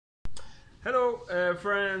Hello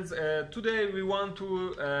friends, today we want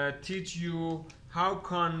to teach you how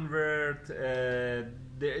convert the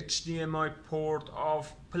HDMI port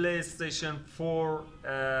of PlayStation 4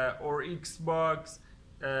 or Xbox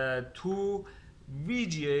to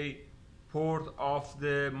VGA port of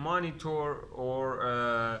the monitor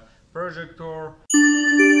or projector.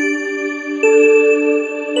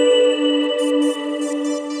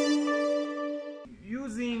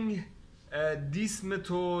 Using this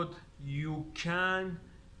method you can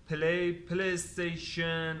play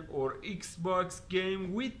PlayStation or Xbox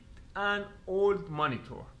game with an old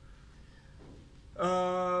monitor.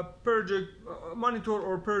 Monitor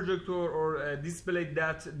or projector or display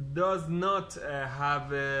that does not have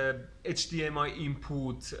HDMI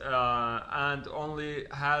input and only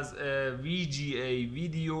has a VGA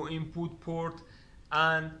video input port,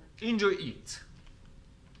 and enjoy it.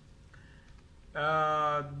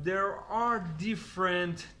 There are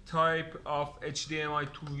different type of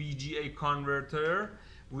HDMI to VGA converter.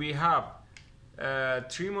 We have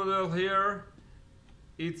three model here.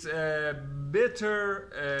 It's better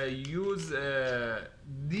use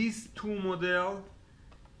these two model.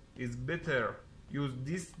 Is better use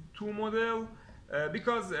this two model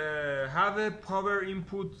because have a power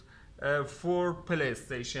input for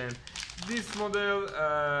PlayStation. This model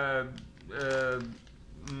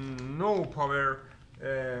no power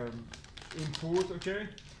input. Okay,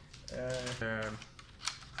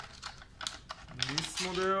 these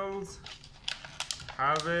models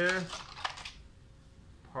have a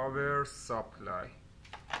power supply,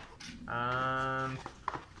 and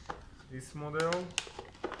this model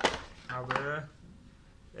have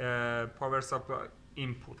a power supply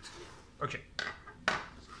input. Okay.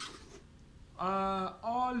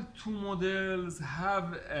 All two models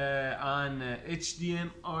have an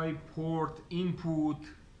HDMI port input,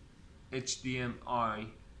 HDMI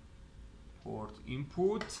port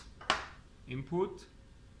input,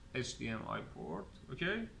 HDMI port,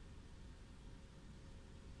 okay,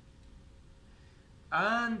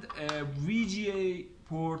 and a VGA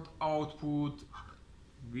port output,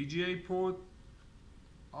 VGA port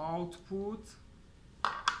output,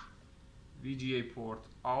 VGA port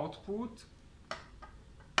output,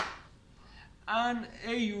 and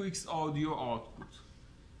AUX audio output,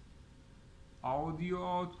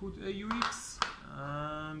 AUX,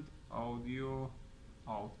 and audio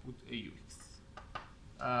output AUX.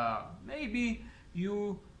 Maybe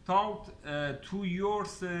you thought to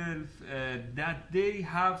yourself that they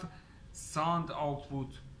have sound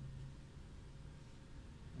output.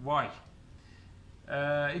 Why?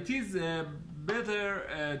 It is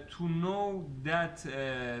better to know that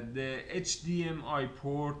the HDMI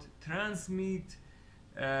port transmit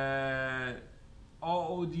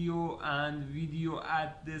audio and video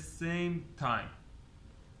at the same time,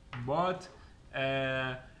 but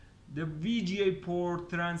the VGA port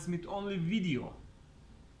transmit only video,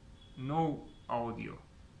 no audio.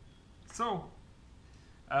 So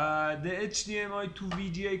the HDMI to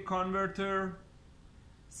VGA converter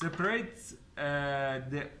separates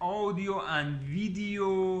the audio and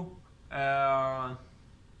video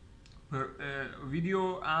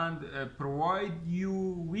and provide you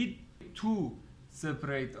with two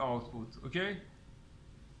separate outputs. Okay,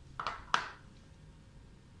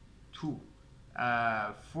 two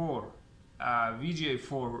for VGA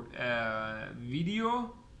for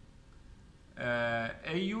video,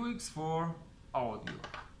 AUX for audio.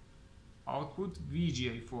 Output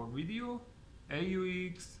VGA for video,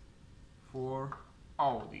 AUX for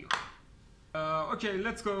audio. Okay,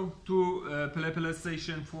 let's go to play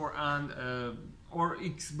PlayStation 4 and or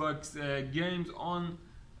Xbox games on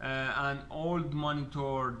an old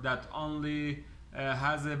monitor that only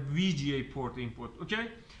has a VGA port input.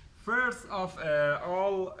 Okay, first of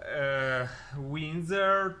all, we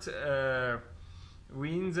insert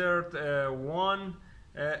one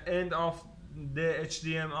end of the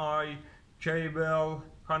HDMI cable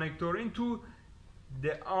connector into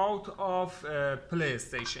the out of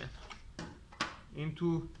PlayStation,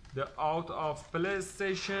 into the out of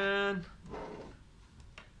PlayStation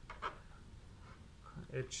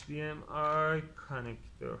HDMI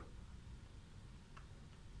connector.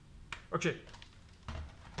 Okay,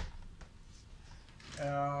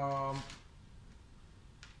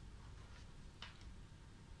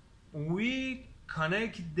 we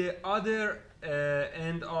connect the other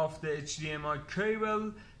end of the HDMI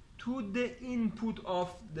cable to the input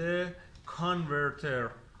of the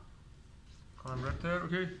converter.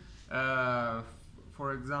 Okay,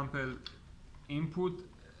 for example, input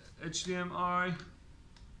HDMI,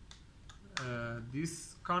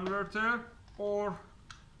 this converter, or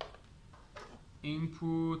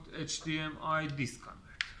input HDMI this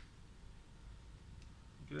converter.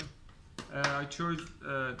 Okay, I chose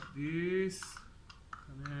this.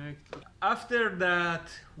 Connect. After that,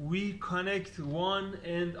 we connect one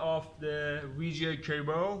end of the VGA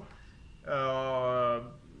cable,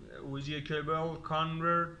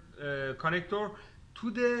 connector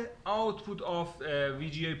to the output of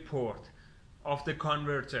VGA port of the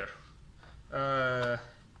converter.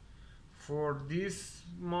 For this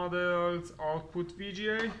model's output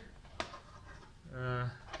VGA,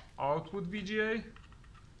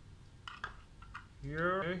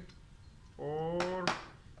 here or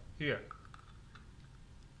here.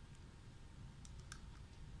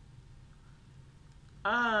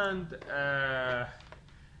 And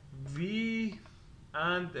we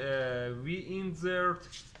insert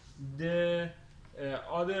the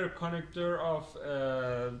other connector of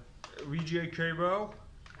VGA cable,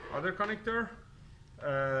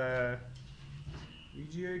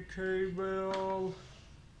 VGA cable,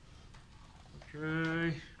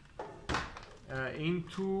 okay,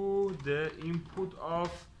 into the input of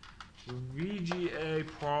VGA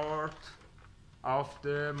part of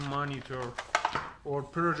the monitor or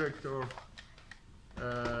projector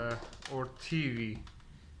or TV.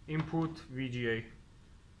 Input VGA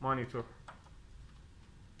monitor.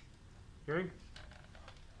 Okay,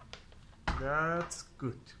 that's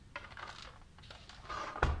good.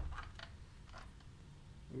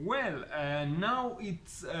 Well, now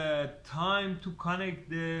it's time to connect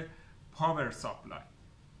the power supply.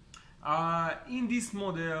 In this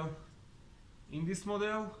model,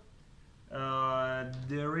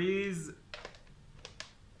 there is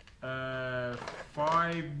a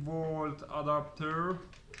 5-volt adapter.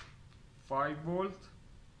 5-volt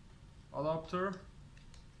adapter.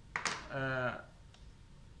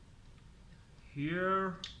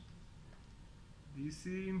 Here,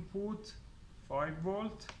 DC input,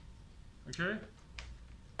 5-volt. Okay.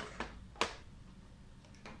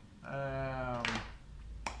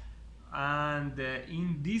 And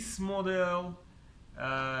in this model, 2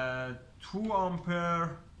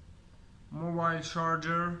 ampere mobile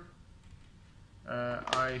charger.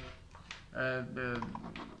 The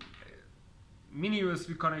mini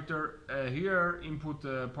USB connector here, input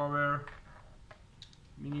power,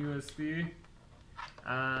 mini USB,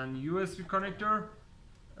 and USB connector,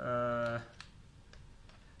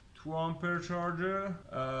 2 ampere charger,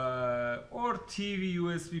 or TV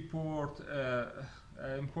USB port,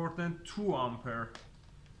 important 2 ampere.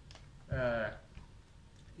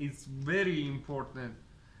 It's very important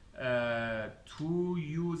to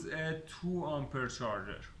use a 2 ampere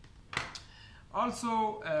charger.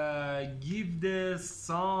 Also, give the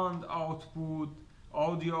sound output,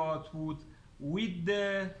 audio output with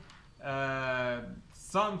the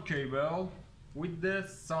sound cable,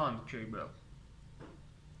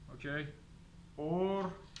 okay,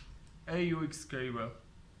 or AUX cable.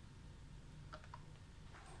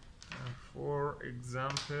 For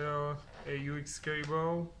example, AUX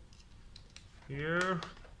cable here,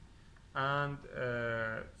 and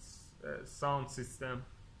sound system.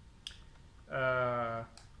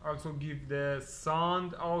 Also give the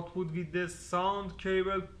sound output with the sound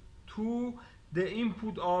cable to the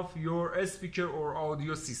input of your speaker or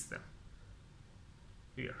audio system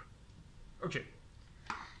here. Okay.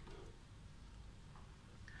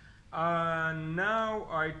 Now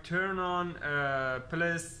I turn on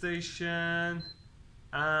PlayStation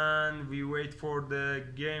and we wait for the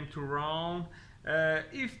game to run.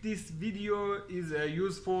 If this video is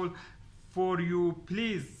useful for you,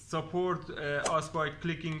 please support us by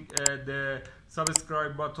clicking the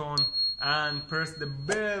subscribe button and press the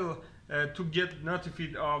bell to get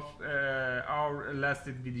notified of our last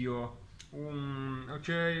video.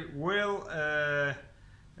 Okay, well,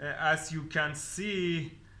 as you can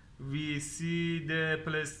see, we see the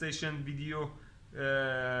PlayStation video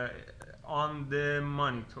on the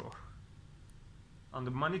monitor.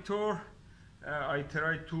 I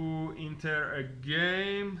try to enter a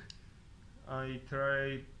game. I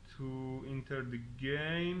try to enter the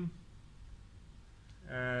game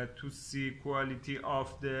to see quality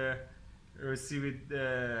of the received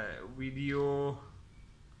video.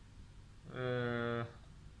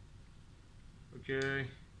 Okay,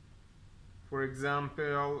 for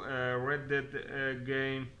example, Red Dead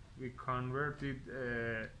game, we converted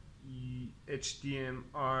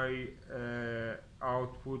HDMI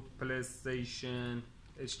output PlayStation,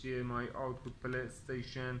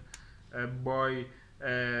 by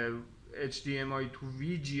HDMI to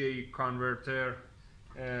VGA converter.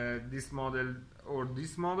 This model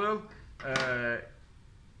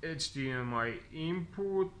HDMI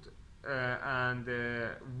input and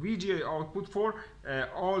VGA output for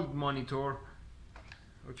old monitor.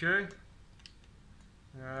 Okay,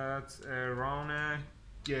 that's around a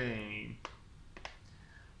game.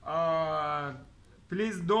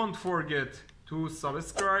 Please don't forget to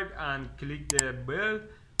subscribe and click the bell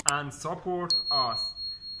and support us.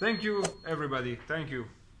 Thank you everybody. Thank you.